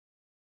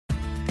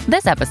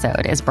This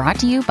episode is brought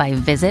to you by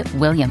Visit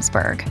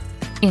Williamsburg.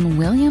 In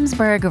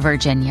Williamsburg,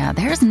 Virginia,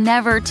 there's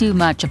never too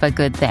much of a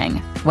good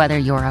thing. Whether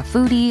you're a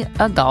foodie,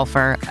 a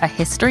golfer, a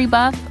history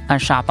buff, a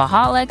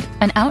shopaholic,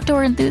 an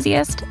outdoor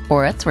enthusiast,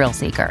 or a thrill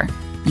seeker,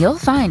 you'll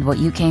find what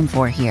you came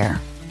for here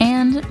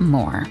and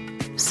more.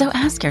 So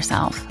ask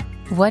yourself,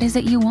 what is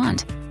it you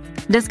want?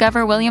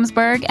 Discover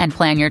Williamsburg and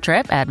plan your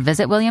trip at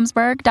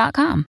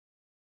visitwilliamsburg.com.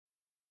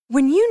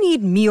 When you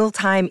need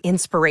mealtime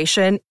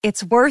inspiration,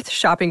 it's worth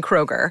shopping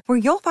Kroger, where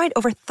you'll find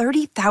over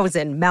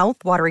 30,000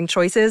 mouth-watering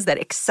choices that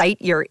excite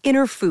your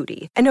inner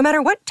foodie. And no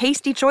matter what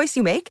tasty choice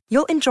you make,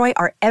 you'll enjoy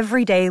our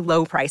everyday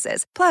low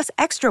prices, plus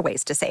extra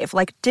ways to save,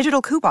 like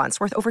digital coupons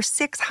worth over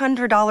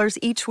 $600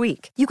 each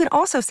week. You can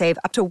also save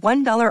up to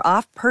 $1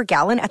 off per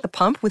gallon at the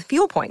pump with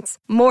fuel points.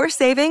 More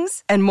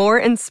savings and more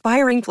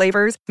inspiring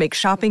flavors make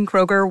shopping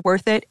Kroger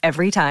worth it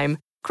every time.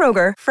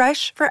 Kroger,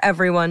 fresh for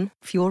everyone.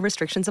 Fuel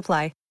restrictions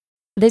apply.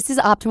 This is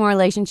Optimal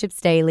Relationships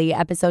Daily,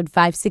 episode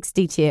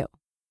 562.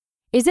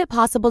 Is it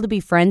possible to be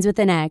friends with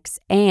an ex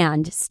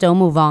and still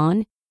move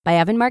on?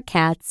 By Marc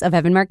Katz of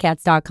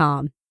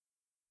evanmarckatz.com.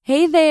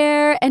 Hey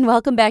there, and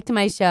welcome back to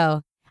my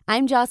show.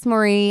 I'm Joss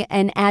Marie,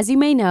 and as you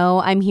may know,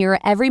 I'm here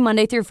every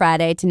Monday through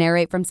Friday to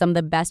narrate from some of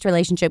the best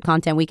relationship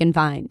content we can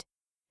find.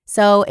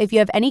 So if you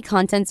have any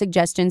content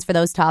suggestions for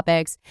those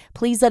topics,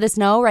 please let us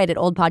know right at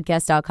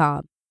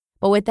oldpodcast.com.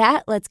 But with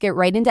that, let's get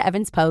right into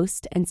Evan's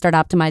post and start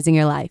optimizing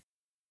your life.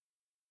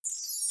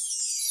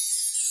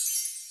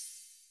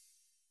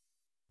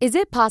 Is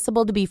it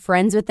possible to be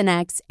friends with an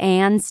ex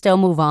and still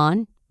move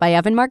on? By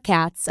Marc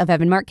Katz of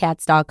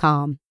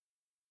evanmarckatz.com.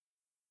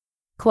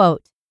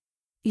 Quote,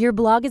 your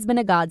blog has been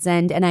a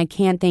godsend and I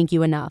can't thank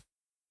you enough.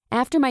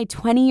 After my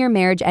 20-year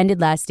marriage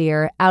ended last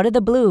year, out of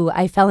the blue,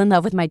 I fell in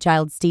love with my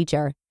child's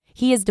teacher.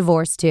 He is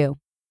divorced too.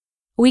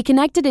 We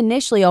connected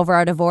initially over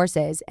our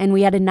divorces and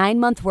we had a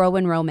 9-month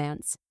whirlwind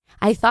romance.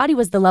 I thought he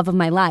was the love of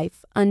my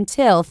life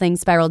until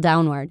things spiraled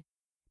downward.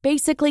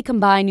 Basically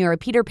combine your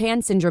Peter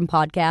Pan Syndrome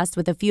podcast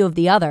with a few of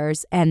the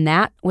others, and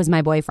that was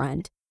my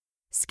boyfriend.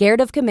 Scared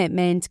of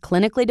commitment,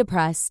 clinically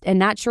depressed, and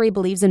not sure he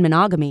believes in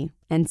monogamy,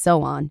 and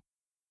so on.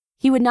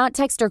 He would not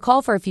text or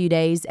call for a few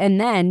days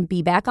and then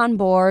be back on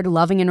board,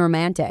 loving and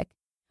romantic.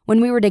 When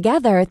we were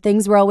together,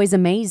 things were always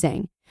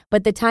amazing,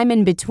 but the time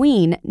in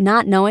between,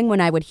 not knowing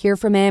when I would hear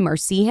from him or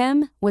see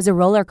him, was a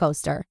roller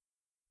coaster.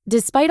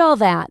 Despite all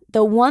that,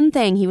 the one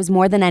thing he was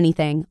more than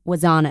anything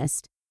was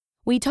honest.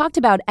 We talked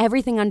about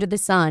everything under the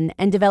sun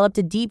and developed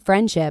a deep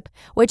friendship,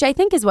 which I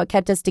think is what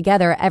kept us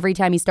together every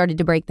time he started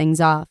to break things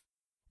off.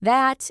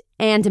 That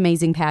and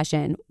amazing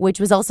passion, which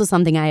was also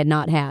something I had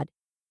not had.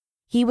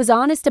 He was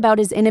honest about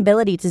his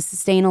inability to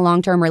sustain a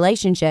long-term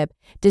relationship,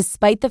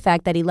 despite the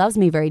fact that he loves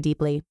me very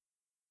deeply.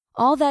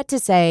 All that to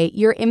say,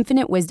 your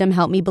infinite wisdom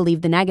helped me believe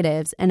the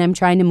negatives, and I'm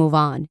trying to move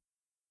on.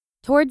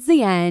 Towards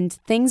the end,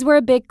 things were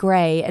a bit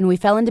gray, and we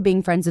fell into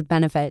being friends with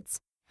benefits.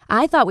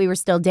 I thought we were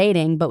still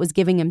dating, but was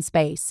giving him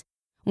space.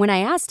 When I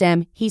asked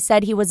him, he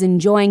said he was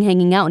enjoying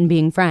hanging out and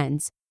being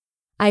friends.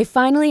 I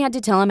finally had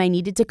to tell him I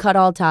needed to cut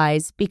all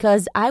ties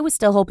because I was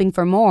still hoping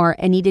for more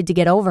and needed to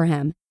get over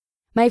him.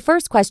 My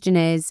first question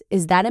is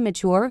that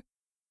immature?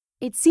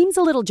 It seems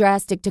a little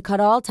drastic to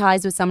cut all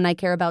ties with someone I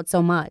care about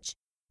so much,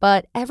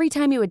 but every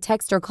time he would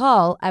text or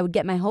call, I would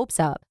get my hopes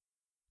up.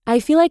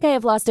 I feel like I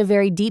have lost a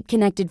very deep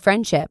connected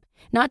friendship,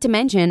 not to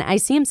mention I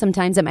see him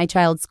sometimes at my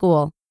child's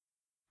school.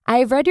 I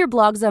have read your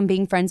blogs on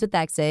being friends with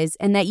exes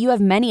and that you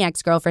have many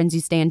ex-girlfriends you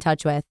stay in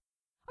touch with.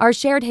 Our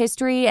shared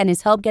history and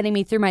his help getting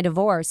me through my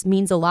divorce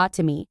means a lot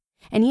to me,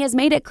 and he has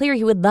made it clear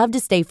he would love to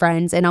stay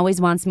friends and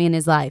always wants me in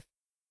his life.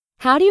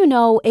 How do you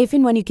know if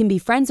and when you can be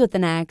friends with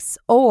an ex,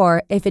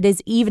 or if it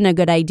is even a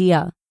good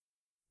idea?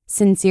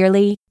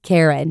 Sincerely,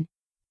 Karen.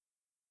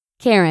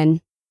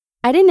 Karen,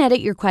 I didn't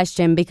edit your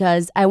question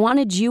because I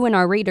wanted you and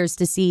our readers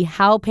to see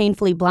how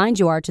painfully blind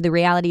you are to the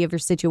reality of your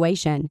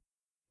situation.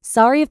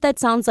 Sorry if that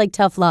sounds like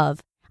tough love.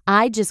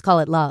 I just call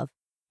it love.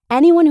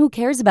 Anyone who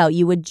cares about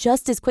you would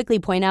just as quickly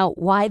point out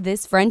why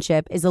this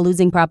friendship is a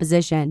losing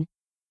proposition.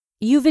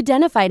 You've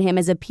identified him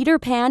as a Peter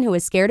Pan who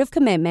is scared of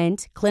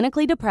commitment,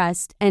 clinically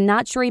depressed, and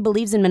not sure he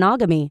believes in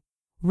monogamy.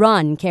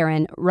 Run,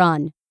 Karen,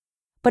 run.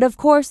 But of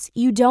course,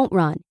 you don't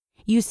run.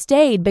 You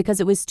stayed because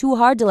it was too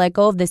hard to let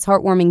go of this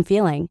heartwarming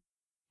feeling.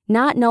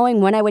 Not knowing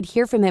when I would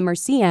hear from him or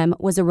see him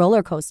was a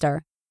roller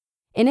coaster.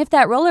 And if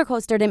that roller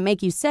coaster didn't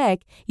make you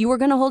sick, you were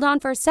going to hold on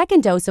for a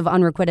second dose of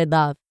unrequited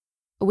love.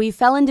 We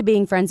fell into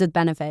being friends with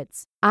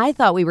benefits. I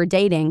thought we were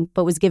dating,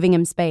 but was giving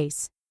him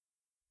space.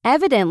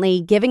 Evidently,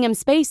 giving him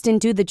space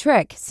didn't do the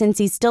trick since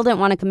he still didn't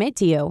want to commit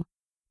to you.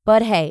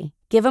 But hey,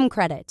 give him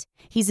credit.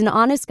 He's an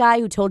honest guy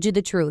who told you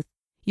the truth.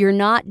 You're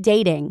not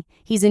dating.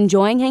 He's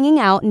enjoying hanging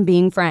out and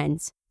being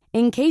friends.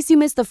 In case you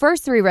missed the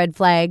first 3 red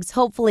flags,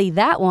 hopefully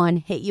that one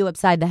hit you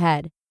upside the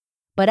head.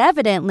 But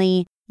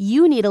evidently,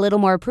 you need a little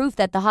more proof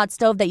that the hot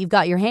stove that you've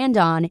got your hand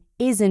on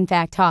is in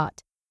fact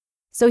hot.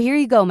 So here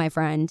you go, my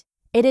friend.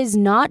 It is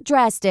not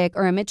drastic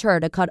or immature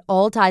to cut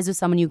all ties with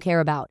someone you care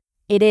about.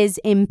 It is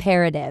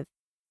imperative.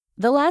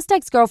 The last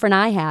ex-girlfriend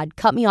I had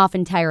cut me off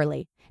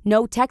entirely.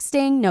 No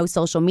texting, no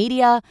social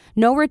media,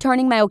 no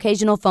returning my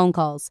occasional phone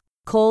calls.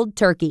 Cold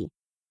turkey.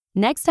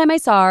 Next time I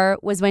saw her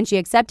was when she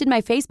accepted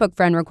my Facebook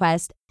friend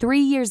request 3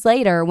 years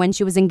later when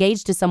she was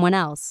engaged to someone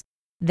else.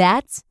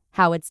 That's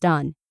how it's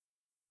done.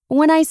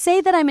 When I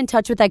say that I'm in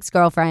touch with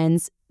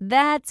ex-girlfriends,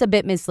 that's a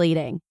bit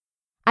misleading.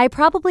 I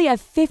probably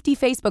have 50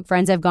 Facebook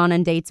friends I've gone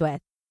on dates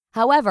with.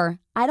 However,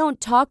 I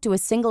don't talk to a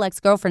single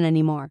ex-girlfriend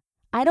anymore.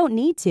 I don't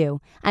need to.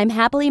 I'm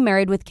happily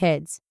married with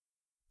kids.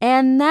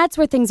 And that's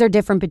where things are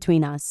different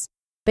between us.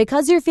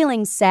 Because you're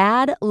feeling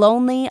sad,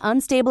 lonely,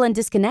 unstable, and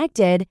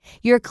disconnected,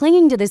 you're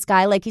clinging to this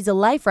guy like he's a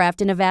life raft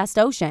in a vast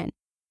ocean.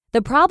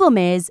 The problem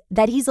is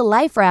that he's a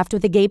life raft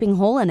with a gaping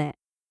hole in it.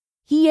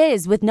 He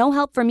is, with no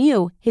help from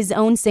you, his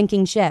own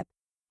sinking ship.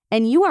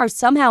 And you are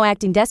somehow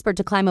acting desperate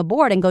to climb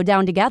aboard and go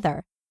down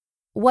together.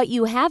 What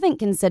you haven't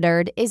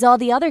considered is all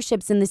the other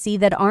ships in the sea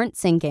that aren't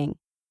sinking.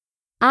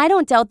 I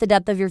don't doubt the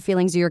depth of your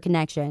feelings or your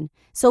connection,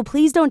 so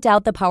please don't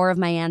doubt the power of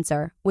my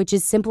answer, which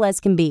is simple as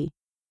can be.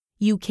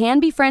 You can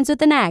be friends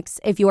with an ex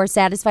if you are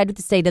satisfied with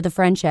the state of the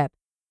friendship.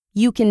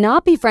 You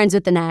cannot be friends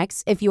with an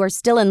ex if you are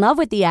still in love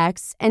with the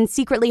ex and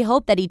secretly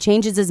hope that he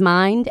changes his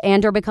mind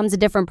and or becomes a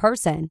different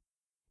person.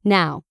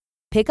 Now,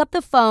 pick up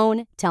the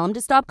phone, tell him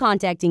to stop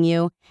contacting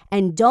you,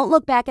 and don't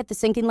look back at the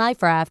sinking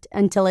life raft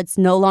until it's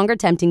no longer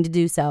tempting to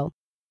do so.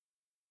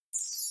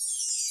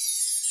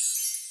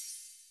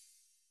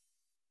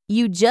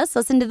 You just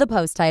listened to the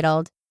post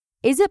titled,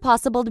 "Is it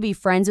possible to be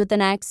friends with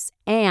an ex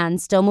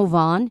and still move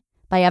on?"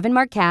 by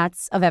Marc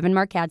Katz of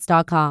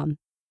evanmarckatz.com.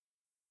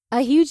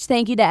 A huge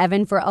thank you to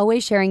Evan for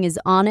always sharing his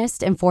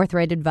honest and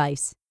forthright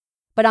advice.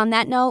 But on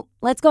that note,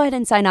 let's go ahead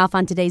and sign off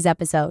on today's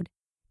episode.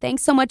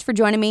 Thanks so much for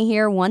joining me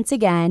here once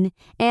again,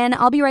 and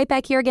I'll be right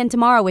back here again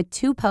tomorrow with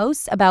 2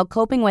 posts about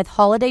coping with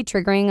holiday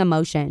triggering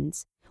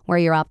emotions, where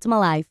your optimal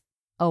life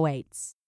awaits.